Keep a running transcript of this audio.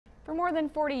For more than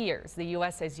 40 years, the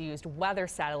U.S. has used weather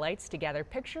satellites to gather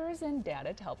pictures and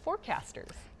data to help forecasters.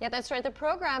 Yeah, that's right. The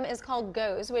program is called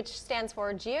GOES, which stands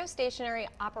for Geostationary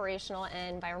Operational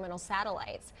and Environmental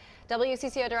Satellites.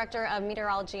 WCCO Director of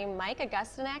Meteorology Mike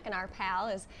Augustyniak and our pal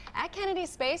is at Kennedy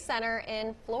Space Center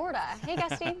in Florida. Hey,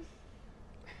 Gusty.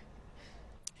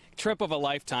 Trip of a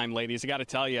lifetime, ladies. I got to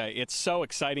tell you, it's so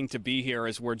exciting to be here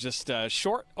as we're just a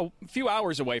few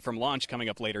hours away from launch coming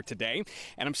up later today.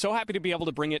 And I'm so happy to be able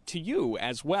to bring it to you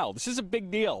as well. This is a big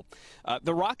deal.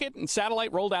 The rocket and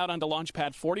satellite rolled out onto Launch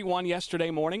Pad 41 yesterday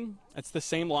morning. That's the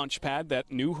same launch pad that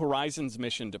New Horizons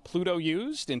mission to Pluto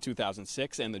used in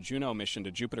 2006 and the Juno mission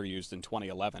to Jupiter used in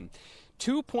 2011.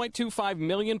 2.25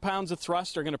 million pounds of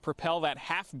thrust are going to propel that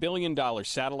 $500 million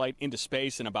satellite into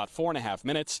space in about 4.5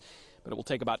 minutes. But it will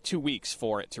take about 2 weeks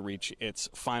for it to reach its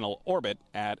final orbit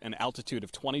at an altitude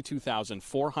of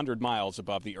 22,400 miles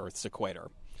above the Earth's equator.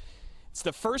 It's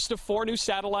the first of 4 new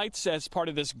satellites as part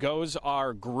of this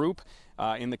GOES-R group.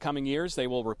 In the coming years, they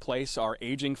will replace our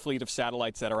aging fleet of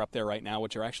satellites that are up there right now,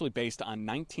 which are actually based on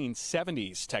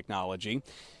 1970s technology.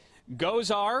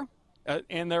 GOES-R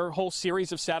and their whole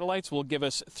series of satellites will give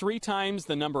us 3 times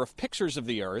the number of pictures of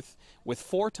the Earth with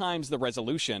 4 times the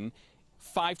resolution,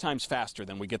 5 times faster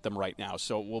than we get them right now.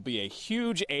 So it will be a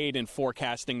huge aid in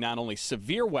forecasting not only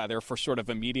severe weather for sort of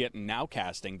immediate and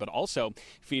nowcasting, but also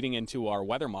feeding into our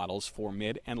weather models for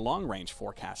mid and long range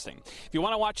forecasting. If you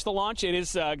want to watch the launch, it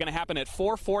is going to happen at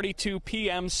 4:42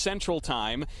 p.m. Central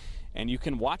Time. And you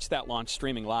can watch that launch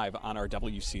streaming live on our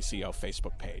WCCO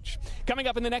Facebook page. Coming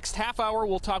up in the next half hour,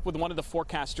 we'll talk with one of the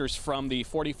forecasters from the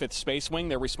 45th Space Wing.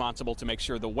 They're responsible to make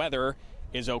sure the weather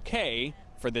is okay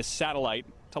for this satellite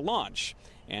to launch.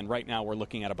 And right now we're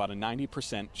looking at about a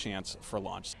 90% chance for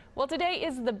launch. Well, today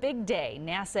is the big day.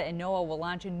 NASA and NOAA will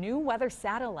launch a new weather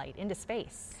satellite into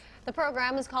space. The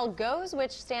program is called GOES,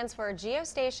 which stands for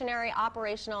Geostationary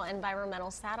Operational Environmental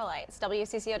Satellites.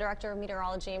 WCCO Director of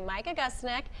Meteorology Mike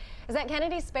Augustyniak is at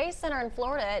Kennedy Space Center in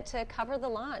Florida to cover the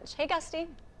launch. Hey, Gusty.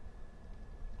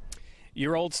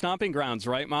 Your old stomping grounds,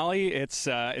 right, Molly? It's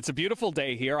a beautiful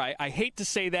day here. I hate to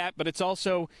say that, but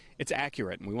it's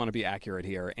accurate, and we want to be accurate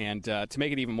here. And to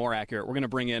make it even more accurate, we're going to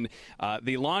bring in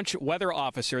the launch weather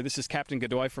officer. This is Captain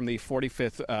Godoy from the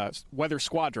 45th Weather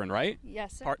Squadron, right?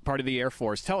 Yes, sir. Part of the Air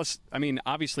Force. Tell us, I mean,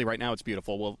 obviously right now it's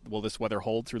beautiful. Will this weather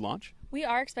hold through launch? We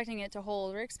are expecting it to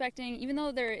hold. We're expecting, even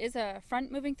though there is a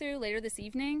front moving through later this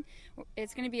evening,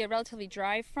 it's going to be a relatively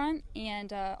dry front,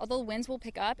 and although winds will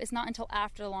pick up, it's not until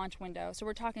after the launch window, so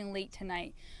we're talking late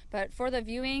tonight. But for the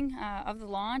viewing of the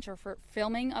launch, or for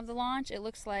filming of the launch, it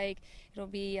looks like it'll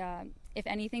be, if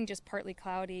anything, just partly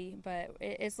cloudy, but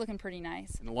it's looking pretty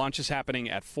nice. And the launch is happening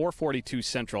at 4:42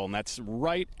 Central, and that's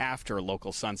right after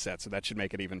local sunset, so that should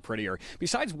make it even prettier.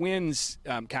 Besides winds,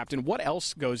 Captain, what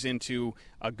else goes into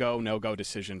a go, no-go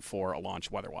decision for a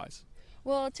launch weather-wise?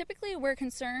 Well, typically we're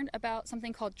concerned about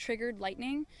something called triggered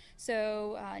lightning.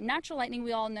 So natural lightning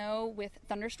we all know with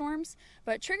thunderstorms,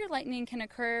 but triggered lightning can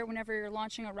occur whenever you're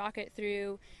launching a rocket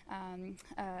through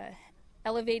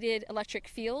elevated electric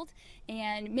field,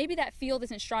 and maybe that field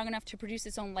isn't strong enough to produce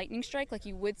its own lightning strike like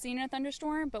you would see in a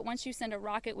thunderstorm, but once you send a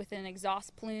rocket with an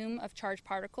exhaust plume of charged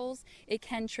particles, it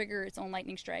can trigger its own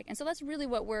lightning strike. And so that's really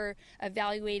what we're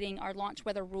evaluating our launch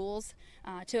weather rules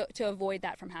to avoid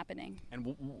that from happening.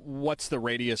 And what's the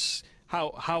radius?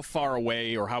 How far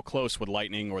away or how close would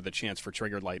lightning or the chance for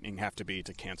triggered lightning have to be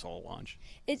to cancel a launch?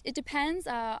 It depends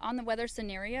on the weather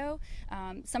scenario.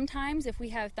 Sometimes if we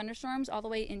have thunderstorms all the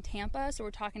way in Tampa, so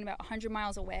we're talking about 100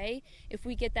 miles away, if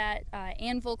we get that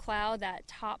anvil cloud, that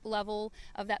top level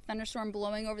of that thunderstorm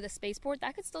blowing over the spaceport,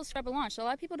 that could still scrub a launch. So a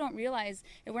lot of people don't realize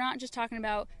that we're not just talking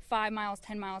about 5 miles,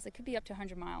 10 miles. It could be up to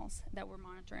 100 miles that we're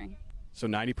monitoring. So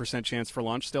 90% chance for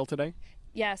launch still today?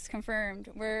 Yes, confirmed.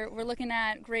 We're looking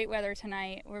at great weather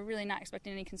tonight. We're really not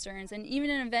expecting any concerns. And even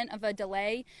in event of a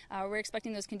delay, we're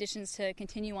expecting those conditions to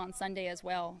continue on Sunday as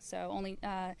well. So only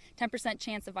 10%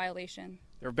 chance of violation.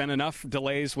 There have been enough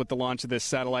delays with the launch of this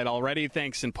satellite already,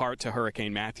 thanks in part to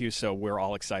Hurricane Matthew, so we're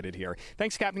all excited here.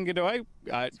 Thanks, Captain Godoy.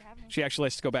 She actually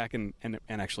has to go back and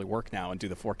actually work now and do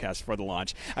the forecast for the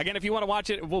launch. Again, if you want to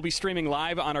watch it, we'll be streaming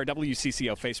live on our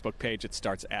WCCO Facebook page. It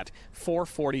starts at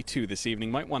 4:42 this evening.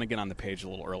 Might want to get on the page a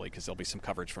little early because there'll be some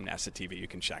coverage from NASA TV you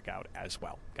can check out as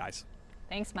well. Guys.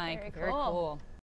 Thanks, Mike. Very cool.